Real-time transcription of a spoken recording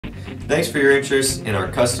Thanks for your interest in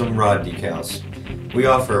our custom rod decals. We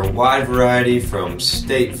offer a wide variety from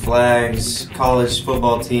state flags, college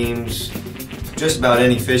football teams, just about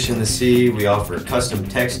any fish in the sea. We offer custom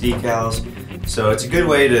text decals, so it's a good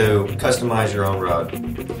way to customize your own rod.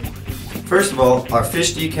 First of all, our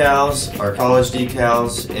fish decals, our college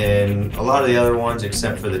decals, and a lot of the other ones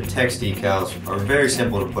except for the text decals are very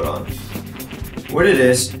simple to put on. What it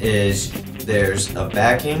is there's a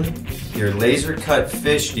backing, your laser cut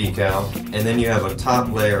fish decal, and then you have a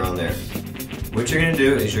top layer on there. What you're going to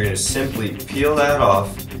do is you're going to simply peel that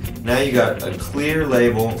off. Now you got a clear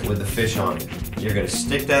label with the fish on it. You're going to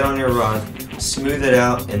stick that on your rod, smooth it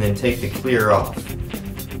out, and then take the clear off.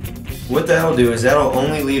 What that'll do is that'll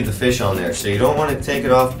only leave the fish on there, so you don't want to take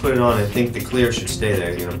it off, put it on, and think the clear should stay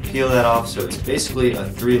there. You're going to peel that off, so it's basically a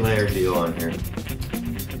 3-layer deal on here.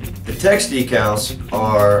 The text decals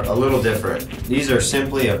are a little different. These are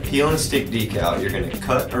simply a peel and stick decal. You're going to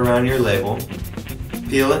cut around your label,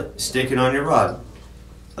 peel it, stick it on your rod.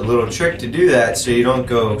 A little trick to do that so you don't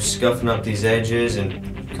go scuffing up these edges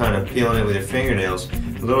and kind of peeling it with your fingernails.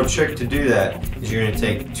 A little trick to do that is you're going to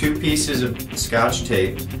take 2 pieces of Scotch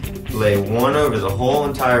tape, lay one over the whole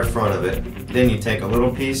entire front of it, then you take a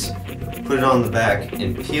little piece, put it on the back,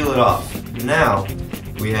 and peel it off. Now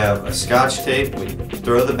we have a Scotch tape, we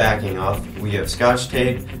throw the backing off, we have Scotch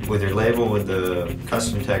tape with your label with the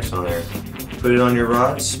custom text on there. Put it on your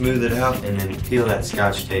rod, smooth it out, and then peel that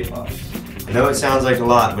Scotch tape off. I know it sounds like a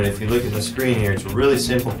lot, but if you look at the screen here, it's a really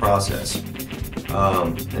simple process.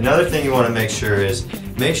 Another thing you want to make sure is,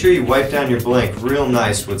 make sure you wipe down your blank real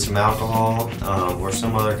nice with some alcohol or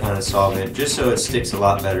some other kind of solvent, just so it sticks a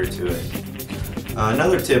lot better to it.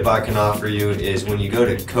 Another tip I can offer you is when you go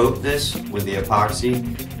to coat this with the epoxy,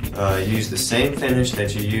 use the same finish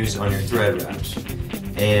that you use on your thread wraps.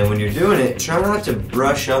 And when you're doing it, try not to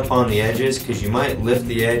brush up on the edges, because you might lift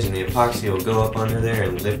the edge and the epoxy will go up under there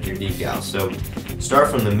and lift your decal. So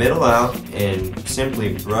start from the middle out and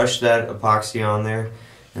simply brush that epoxy on there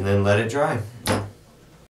and then let it dry.